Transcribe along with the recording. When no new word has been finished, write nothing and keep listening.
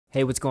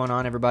Hey, what's going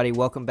on, everybody?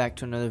 Welcome back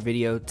to another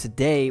video.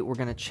 Today we're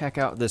going to check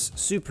out this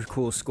super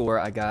cool score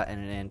I got in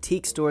an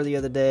antique store the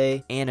other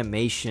day.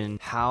 Animation,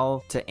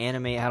 how to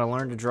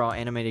learn to draw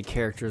animated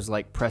characters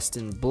like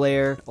Preston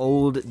Blair,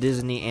 old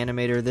Disney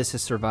animator. This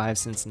has survived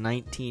since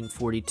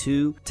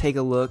 1942. Take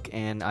a look,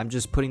 and I'm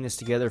just putting this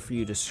together for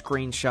you to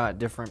screenshot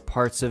different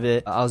parts of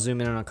it. I'll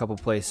zoom in on a couple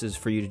places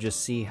for you to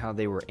just see how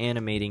they were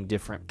animating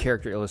different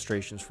character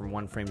illustrations from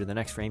one frame to the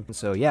next frame.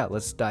 So yeah,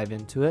 let's dive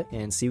into it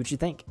and see what you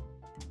think.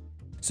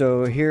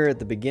 So here at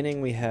the beginning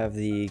we have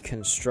the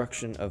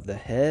construction of the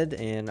head,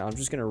 and I'm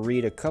just going to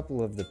read a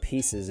couple of the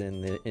pieces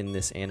in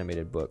this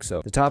animated book.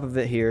 So the top of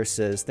it here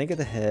says, think of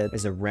the head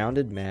as a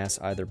rounded mass,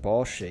 either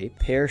ball-shaped,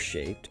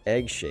 pear-shaped,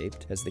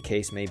 egg-shaped, as the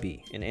case may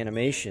be. In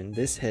animation,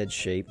 this head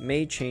shape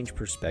may change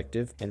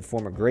perspective and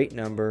form a great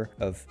number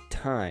of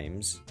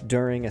times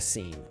during a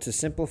scene. To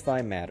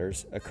simplify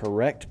matters, a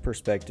correct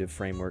perspective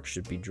framework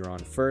should be drawn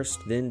first,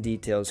 then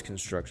details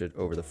constructed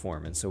over the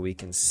form. And so we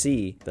can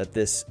see that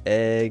this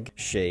egg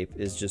shape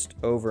is just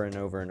over and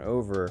over and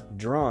over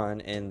drawn,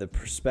 and the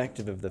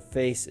perspective of the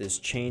face is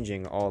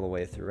changing all the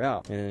way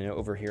throughout. And then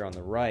over here on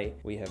the right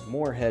we have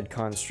more head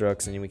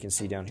constructs, and we can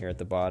see down here at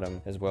the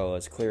bottom as well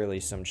as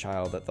clearly some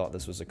child that thought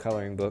this was a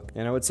coloring book,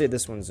 and I would say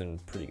this one's in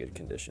pretty good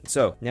condition.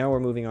 So now we're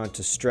moving on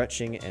to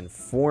stretching and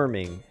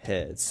forming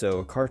heads. So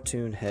a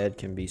cartoon head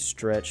can be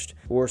stretched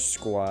or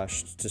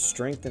squashed to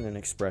strengthen an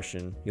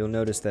expression. You'll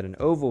notice that an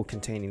oval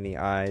containing the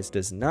eyes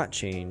does not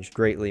change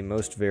greatly.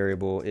 Most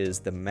variable is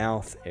the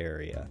mouth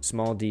area.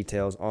 Small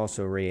details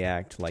also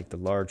react like the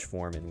large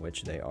form in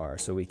which they are.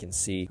 So we can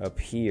see up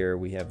here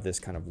we have this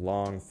kind of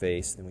long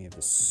face, then we have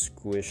the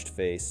squished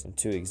face, and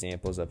two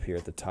examples up here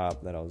at the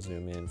top that I'll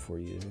zoom in for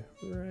you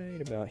right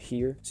about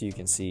here. So you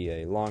can see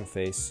a long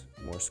face,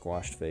 more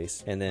squashed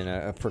face, and then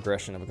a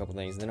progression of a couple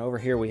things. And then over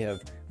here we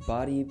have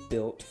body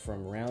built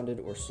from rounded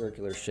or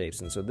circular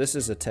shapes. And so this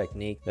is a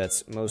technique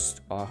that's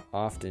most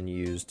often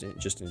used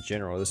just in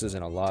general. This is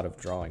in a lot of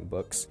drawing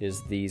books,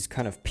 is these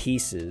kind of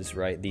pieces,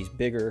 right? These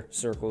bigger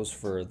circles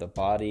for the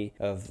body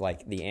of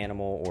like the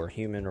animal or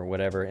human or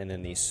whatever, and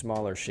then these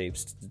smaller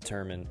shapes to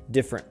determine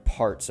different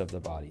parts of the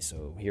body.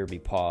 So here would be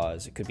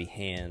paws, it could be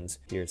hands,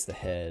 here it's the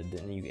head,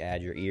 and you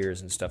add your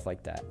ears and stuff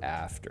like that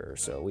after.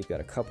 So we've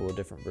got a couple of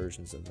different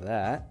versions of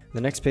that.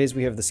 The next page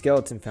we have the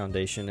skeleton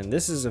foundation, and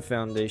this is a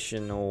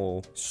foundational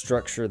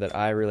structure that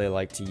I really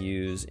like to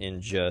use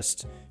in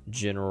just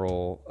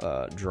general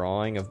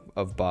drawing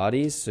of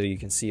bodies. So you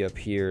can see up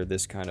here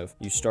this kind of,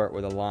 you start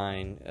with a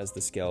line as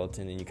the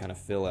skeleton and you kind of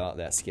fill out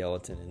that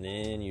skeleton, and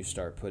then you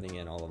start putting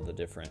in all of the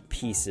different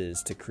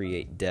pieces to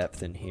create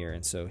depth in here.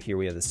 And so here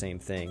we have the same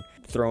thing,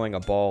 throwing a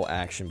ball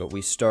action, but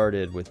we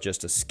started with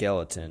just a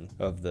skeleton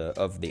of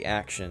the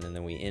action, and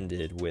then we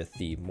ended with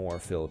the more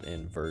filled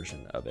in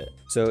version of it.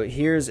 So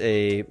here's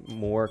a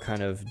more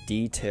kind of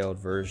detailed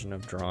version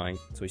of drawing.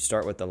 So we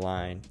start with the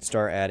line,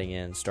 start adding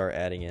in, start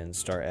adding in,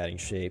 start adding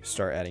shape,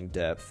 start adding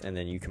depth, and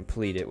then you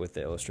complete it with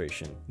the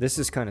illustration. This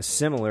is kind of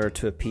similar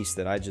to a piece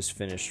that I just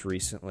finished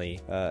recently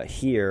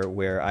here,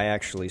 where I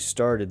actually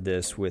started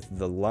this with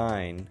the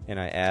line and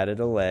I added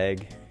a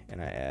leg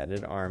and I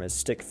added arm as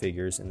stick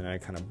figures, and then I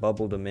kind of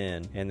bubbled them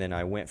in, and then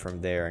I went from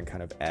there and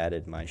kind of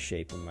added my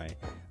shape and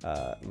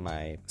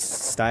my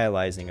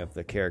stylizing of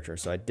the character.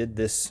 So I did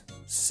this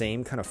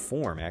same kind of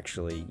form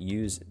actually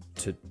use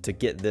to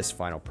get this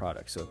final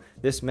product. So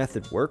this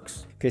method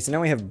works. Okay, so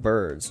now we have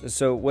birds.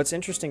 So what's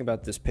interesting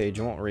about this page,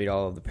 I won't read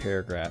all of the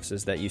paragraphs,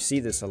 is that you see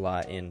this a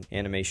lot in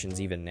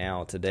animations even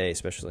now today,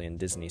 especially in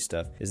Disney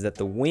stuff, is that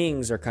the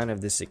wings are kind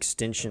of this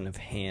extension of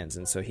hands.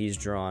 And so he's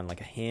drawn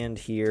like a hand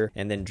here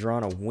and then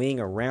drawn a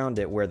wing around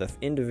it where the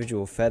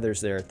individual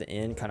feathers there at the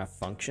end kind of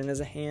function as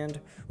a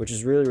hand, which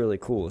is really, really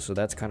cool. So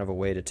that's kind of a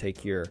way to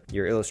take your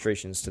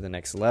illustrations to the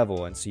next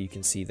level. And so you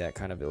can see that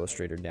kind of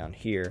illustrator down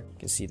here. You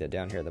can see that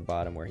down here at the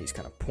bottom where he's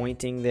kind of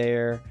pointing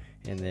there,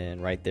 and then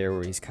right there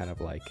where he's kind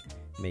of like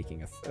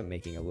making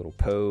a little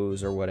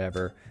pose or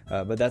whatever.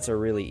 But that's a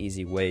really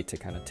easy way to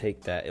kind of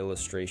take that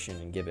illustration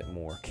and give it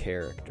more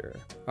character.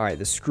 All right,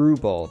 the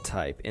screwball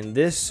type. In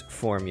this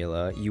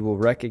formula, you will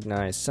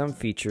recognize some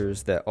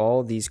features that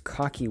all these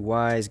cocky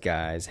wise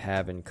guys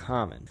have in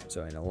common.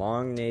 So an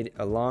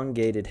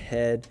elongated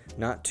head,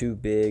 not too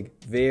big,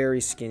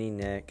 very skinny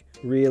neck,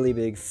 really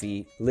big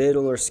feet,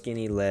 little or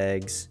skinny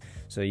legs.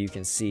 So you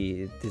can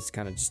see it's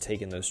kind of just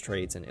taking those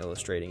traits and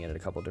illustrating it at a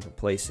couple different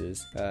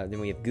places. Then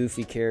we have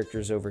goofy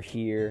characters over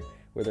here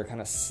where they're kind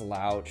of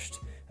slouched.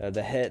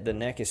 The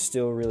neck is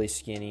still really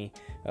skinny,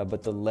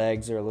 but the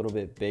legs are a little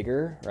bit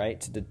bigger, right,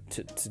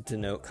 to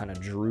denote kind of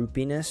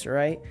droopiness,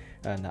 right?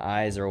 And the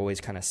eyes are always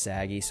kind of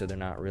saggy, so they're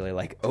not really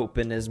like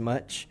open as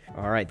much.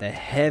 All right, the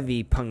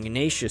heavy,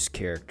 pugnacious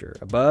character.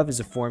 Above is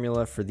a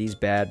formula for these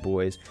bad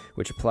boys,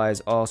 which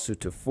applies also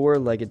to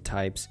four-legged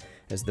types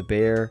as the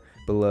bear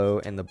below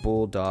and the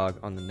bulldog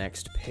on the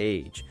next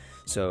page.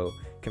 So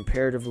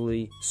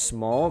comparatively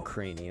small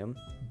cranium,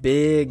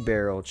 big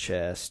barrel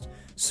chest,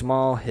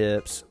 small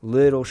hips,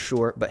 little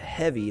short but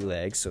heavy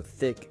legs, so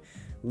thick,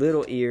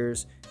 little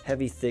ears,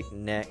 heavy thick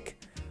neck,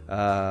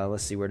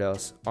 Let's see what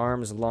else.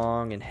 Arms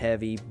long and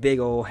heavy, big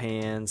old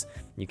hands.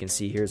 You can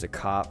see here's a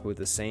cop with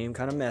the same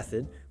kind of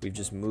method. We've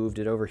just moved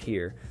it over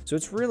here. So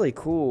it's really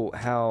cool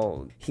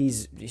how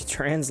he's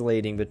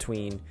translating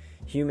between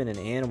human and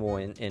animal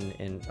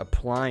and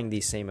applying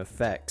these same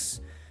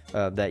effects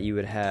that you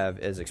would have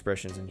as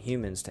expressions in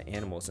humans to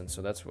animals. And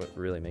so that's what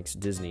really makes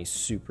Disney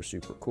super,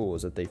 super cool,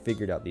 is that they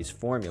figured out these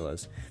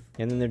formulas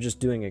and then they're just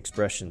doing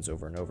expressions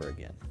over and over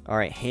again. All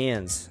right,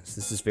 hands. So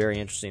this is very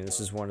interesting. This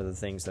is one of the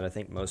things that I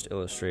think most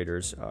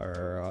illustrators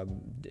are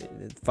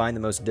find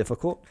the most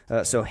difficult.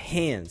 So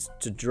hands.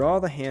 To draw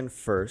the hand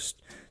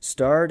first,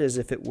 start as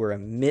if it were a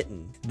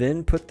mitten.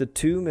 Then put the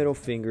 2 middle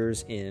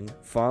fingers in,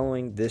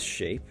 following this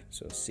shape.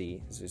 So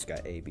C, so it's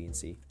got A, B, and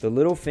C. The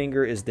little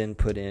finger is then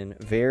put in,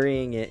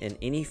 varying it in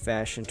any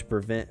fashion to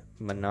prevent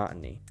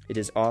monotony. It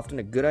is often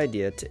a good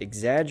idea to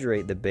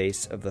exaggerate the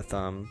base of the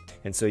thumb,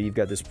 and so you've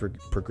got this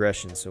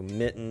progression. So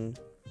mitten,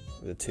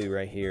 the 2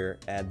 right here,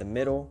 add the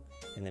middle,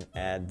 and then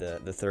add the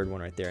 3rd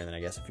one right there. And then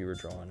I guess if you were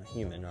drawing a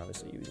human,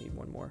 obviously you would need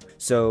one more.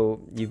 So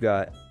you've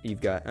got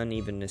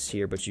unevenness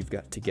here, but you've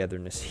got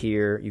togetherness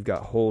here. You've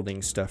got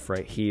holding stuff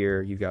right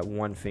here. You've got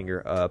 1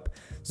 finger up.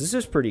 So this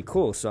is pretty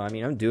cool. So I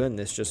mean, I'm doing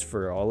this just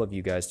for all of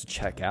you guys to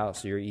check out.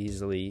 So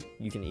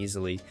you can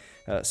easily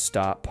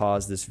stop,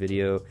 pause this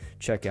video,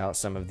 check out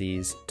some of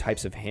these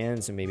types of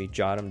hands, and maybe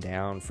jot them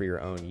down for your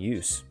own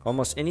use.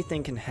 Almost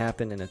anything can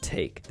happen in a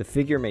take. The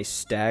figure may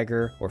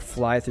stagger or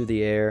fly through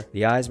the air.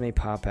 The eyes may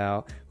pop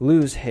out,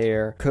 lose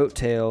hair,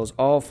 coattails,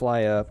 all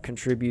fly up,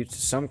 contribute to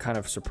some kind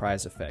of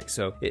surprise effect.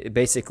 So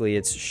basically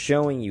it's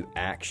showing you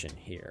action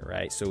here,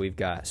 right? So we've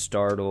got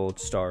startled,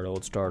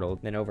 startled,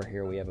 startled. Then over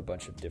here we have a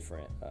bunch of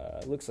different,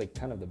 it looks like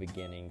kind of the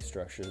beginning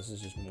structure. This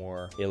is just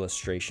more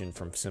illustration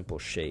from simple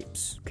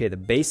shapes. Okay, the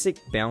basic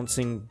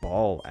bouncing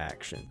ball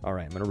action. All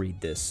right, I'm gonna read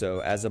this.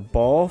 So as a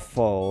ball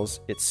falls,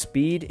 its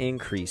speed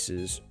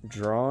increases.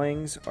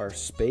 Drawings are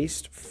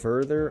spaced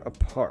further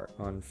apart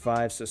on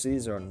 5. So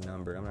these are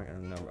numbered.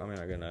 I'm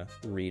not gonna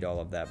read all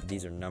of that, but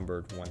these are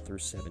numbered 1 through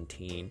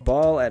 17.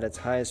 Ball at its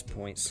highest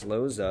point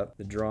slows up.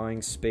 The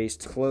drawing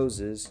spaced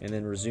closes and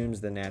then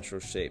resumes the natural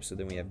shape. So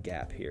then we have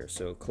gap here.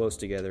 So close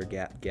together,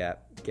 gap,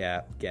 gap,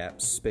 gap,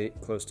 gap, space,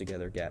 close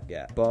together, gap,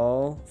 gap.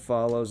 Ball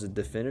follows a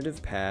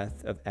definitive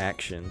path of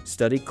action.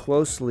 Study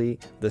closely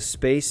the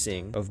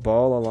spacing of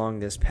ball along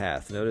this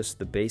path. Notice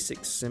the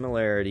basic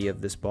similarity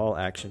of this ball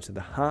action to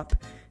the hop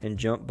and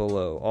jump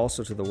below,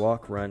 also to the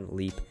walk, run,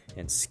 leap,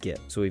 and skip.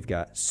 So we've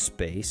got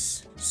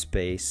space,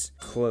 space,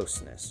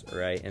 closeness,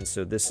 right? And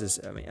so this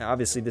is, I mean,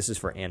 obviously this is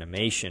for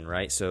animation,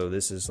 right? So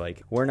this is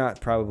like, we're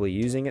not probably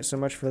using it so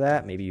much for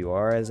that. Maybe you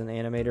are as an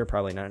animator,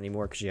 probably not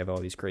anymore because you have all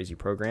these crazy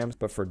programs.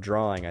 But for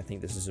drawing, I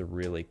think this is a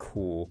really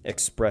cool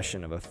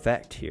expression of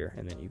effect here.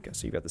 And then you've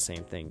got the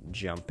same thing,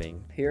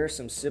 jumping. Here are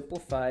some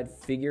simplified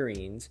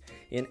figurines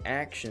in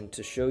action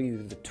to show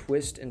you the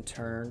twist and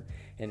turn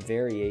and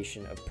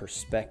variation of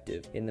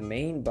perspective in the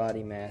main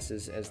body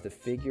masses as the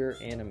figure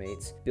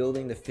animates.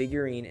 Building the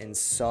figurine in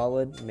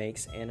solid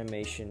makes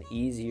animation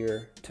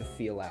easier to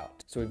feel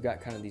out. So we've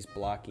got kind of these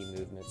blocky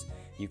movements.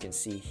 You can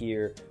see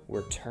here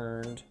we're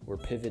turned, we're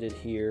pivoted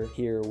here.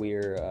 Here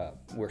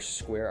we're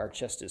square, our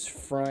chest is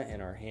front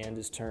and our hand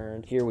is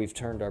turned. Here we've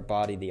turned our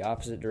body the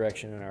opposite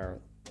direction and our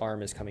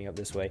arm is coming up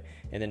this way,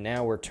 and then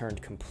now we're turned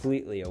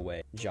completely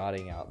away,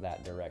 jotting out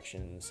that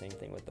direction. And the same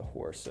thing with the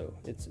horse. So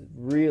it's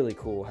really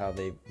cool how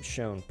they've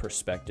shown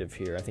perspective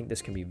here. I think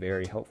this can be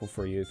very helpful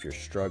for you if you're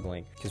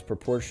struggling, because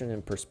proportion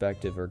and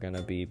perspective are going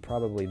to be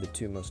probably the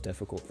 2 most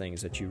difficult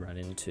things that you run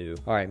into.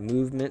 All right,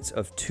 movements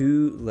of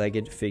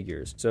 2-legged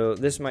figures. So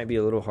this might be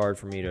a little hard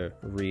for me to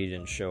read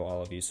and show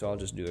all of you, so I'll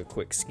just do a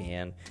quick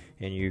scan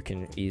and you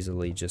can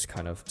easily just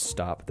kind of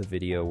stop the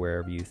video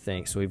wherever you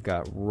think. So we've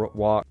got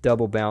walk,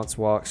 double bounce,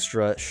 walk,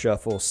 strut,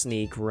 shuffle,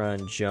 sneak,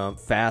 run, jump,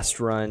 fast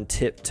run,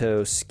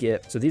 tiptoe,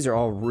 skip. So these are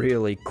all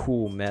really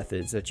cool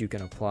methods that you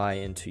can apply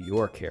into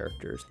your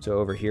characters. So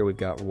over here we've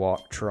got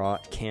walk,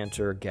 trot,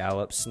 canter,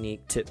 gallop,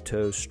 sneak,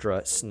 tiptoe,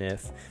 strut,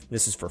 sniff.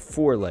 This is for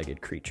 4-legged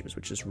creatures,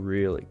 which is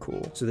really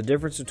cool. So the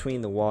difference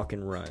between the walk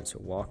and run. So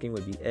walking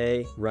would be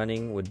A,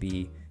 running would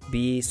be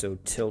B, so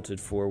tilted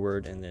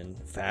forward, and then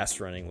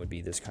fast running would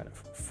be this kind of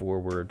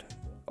forward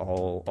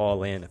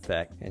all in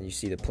effect. And you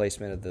see the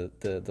placement of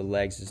the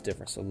legs is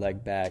different. So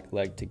leg back,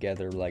 leg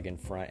together, leg in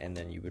front, and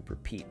then you would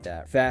repeat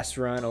that. Fast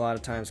run, a lot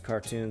of times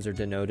cartoons are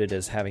denoted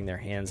as having their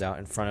hands out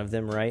in front of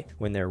them, right?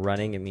 When they're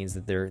running, it means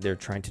that they're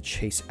trying to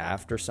chase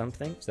after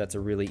something. So that's a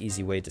really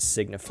easy way to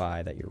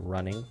signify that you're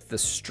running. The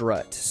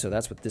strut, so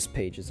that's what this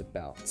page is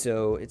about.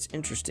 So it's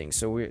interesting.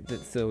 So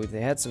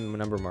they had some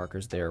number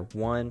markers there,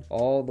 1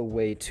 all the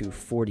way to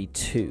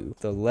 42.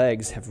 The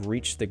legs have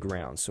reached the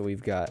ground. So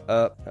we've got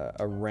up,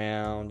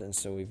 around, and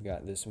so we've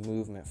got this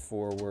movement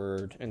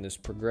forward and this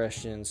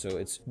progression. So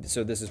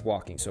this is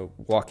walking. So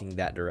walking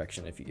that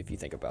direction, if you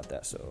think about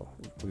that. So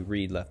we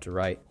read left to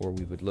right, or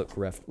we would look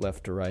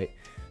left to right.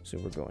 So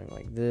we're going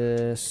like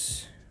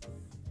this,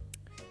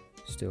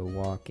 still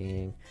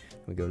walking.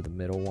 We go to the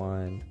middle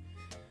one,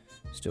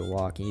 still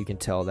walking. You can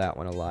tell that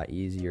one a lot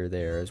easier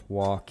there is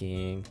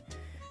walking.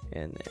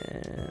 and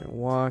then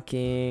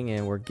walking,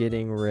 and we're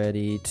getting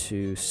ready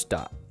to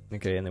stop.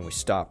 Okay, and then we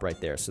stop right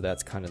there. So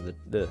that's kind of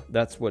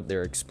that's what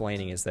they're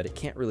explaining, is that it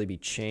can't really be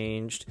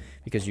changed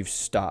because you've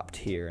stopped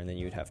here, and then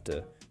you'd have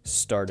to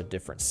start a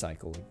different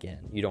cycle again.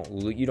 You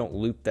don't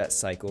loop that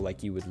cycle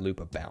like you would loop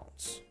a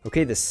bounce.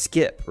 Okay, the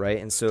skip, right?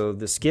 And so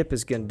the skip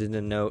is going to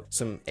denote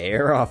some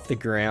air off the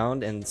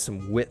ground and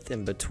some width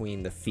in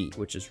between the feet,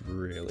 which is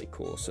really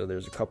cool. So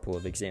there's a couple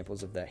of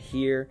examples of that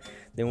here.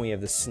 Then we have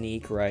the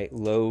sneak, right?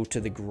 Low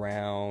to the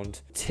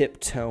ground,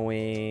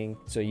 tiptoeing.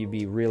 So you'd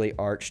be really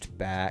arched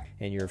back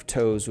and your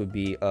toes would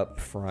be up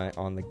front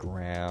on the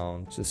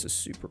ground. So this is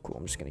super cool.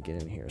 I'm just going to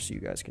get in here so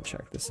you guys can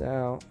check this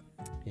out.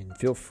 And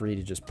feel free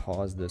to just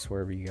pause this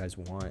wherever you guys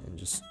want and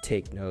just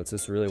take notes.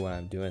 That's really why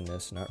I'm doing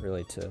this, not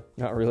really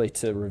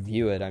to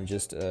review it. I'm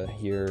just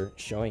here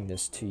showing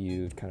this to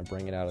you, to kind of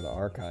bring it out of the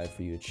archive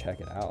for you to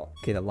check it out.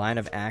 Okay, the line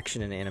of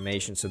action and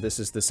animation. So this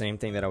is the same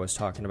thing that I was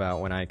talking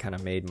about when I kind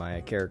of made my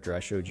character I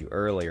showed you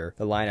earlier.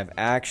 The line of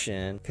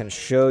action can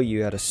show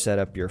you how to set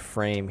up your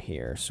frame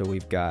here. So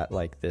we've got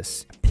like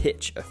this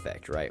pitch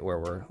effect, right,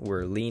 where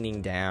we're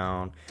leaning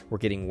down, we're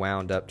getting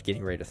wound up,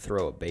 getting ready to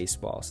throw a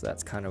baseball. So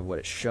that's kind of what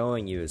it's showing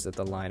you, is that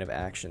the line of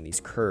action, these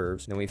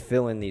curves, and then we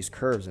fill in these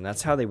curves, and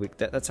that's how they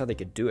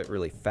could do it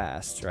really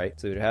fast, right?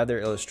 So they would have their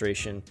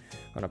illustration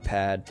on a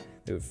pad,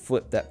 they would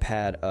flip that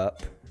pad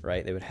up,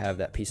 right? They would have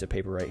that piece of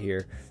paper right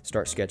here,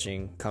 start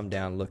sketching, come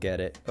down, look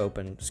at it,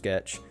 open,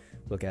 sketch,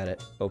 look at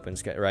it, open,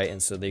 sketch, right?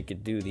 And so they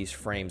could do these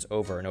frames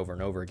over and over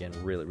and over again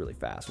really, really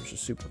fast, which is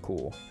super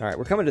cool. All right,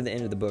 we're coming to the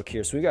end of the book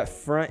here. So we got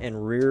front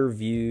and rear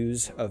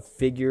views of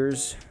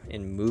figures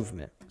in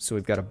movement. So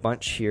we've got a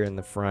bunch here in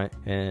the front.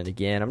 And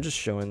again, I'm just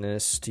showing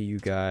this to you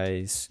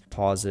guys.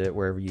 Pause it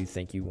wherever you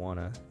think you want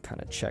to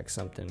kind of check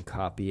something,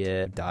 copy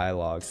it.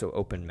 Dialogue, so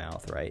open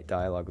mouth, right?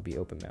 Dialogue would be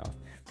open mouth.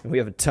 And we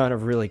have a ton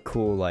of really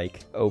cool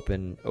like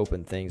open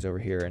things over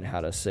here and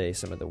how to say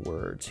some of the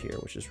words here,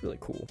 which is really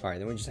cool. All right,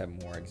 then we just have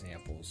more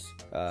examples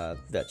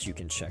that you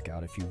can check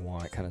out if you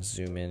want. Kind of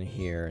zoom in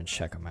here and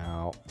check them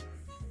out.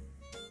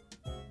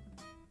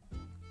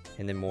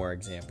 And then more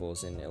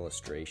examples in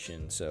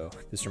illustration. So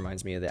this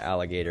reminds me of the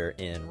alligator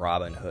in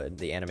Robin Hood,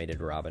 the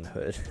animated Robin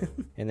Hood.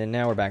 And then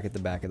now we're back at the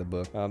back of the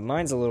book.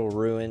 Mine's a little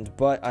ruined,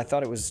 but I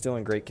thought it was still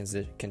in great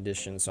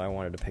condition, so I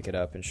wanted to pick it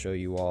up and show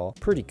you all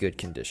pretty good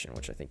condition,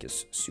 which I think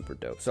is super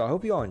dope. So I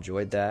hope you all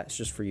enjoyed that. It's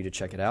just for you to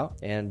check it out.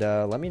 And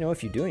let me know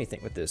if you do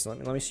anything with this. Let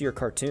me see your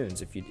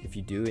cartoons if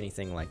you do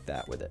anything like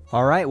that with it.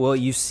 All right, well,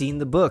 you've seen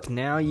the book.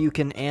 Now you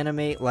can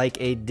animate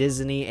like a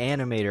Disney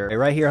animator.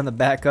 Right here on the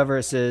back cover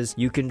it says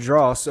you can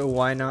draw, so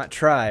why not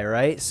try,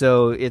 right?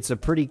 So it's a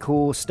pretty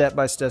cool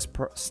step-by-step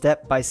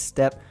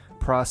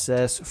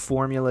process,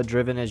 formula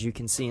driven, as you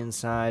can see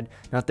inside.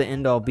 Not the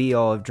end all be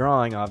all of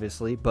drawing,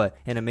 obviously, but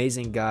an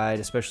amazing guide,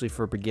 especially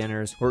for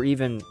beginners or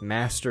even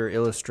master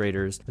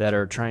illustrators that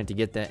are trying to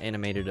get that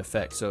animated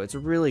effect. So it's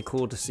really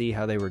cool to see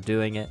how they were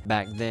doing it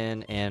back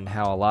then and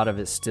how a lot of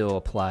it still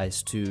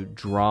applies to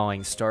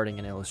drawing, starting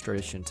an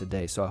illustration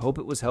today. So I hope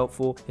it was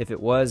helpful. If it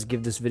was,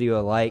 give this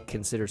video a like,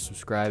 consider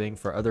subscribing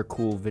for other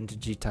cool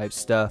vintagey type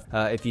stuff.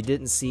 If you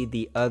didn't see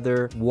the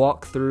other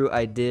walkthrough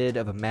I did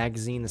of a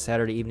magazine, the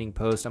Saturday Evening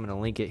Post, I'm going to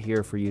link it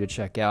here for you to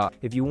check out.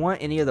 If you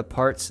want any of the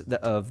parts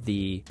of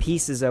the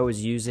pieces I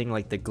was using,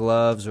 like the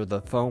gloves or the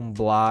foam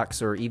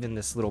blocks or even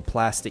this little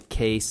plastic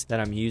case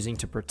that I'm using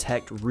to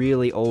protect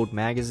really old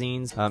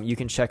magazines, you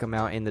can check them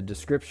out in the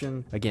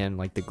description. Again,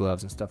 like the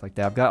gloves and stuff like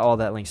that. I've got all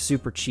that linked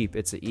super cheap.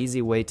 It's an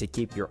easy way to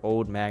keep your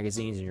old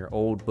magazines and your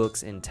old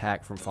books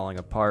intact from falling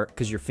apart,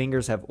 because your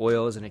fingers have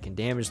oils and it can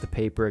damage the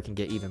paper. It can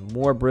get even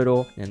more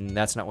brittle, and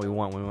that's not what we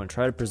want. We want to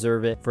try to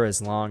preserve it for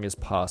as long as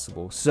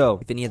possible. So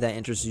if any of that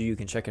interests you, you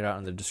can check it out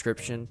in the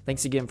description.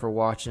 Thanks again for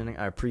watching.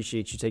 I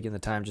appreciate you taking the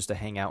time just to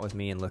hang out with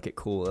me and look at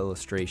cool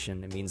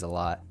illustration. It means a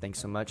lot. Thanks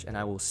so much, and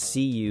I will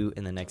see you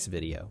in the next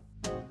video.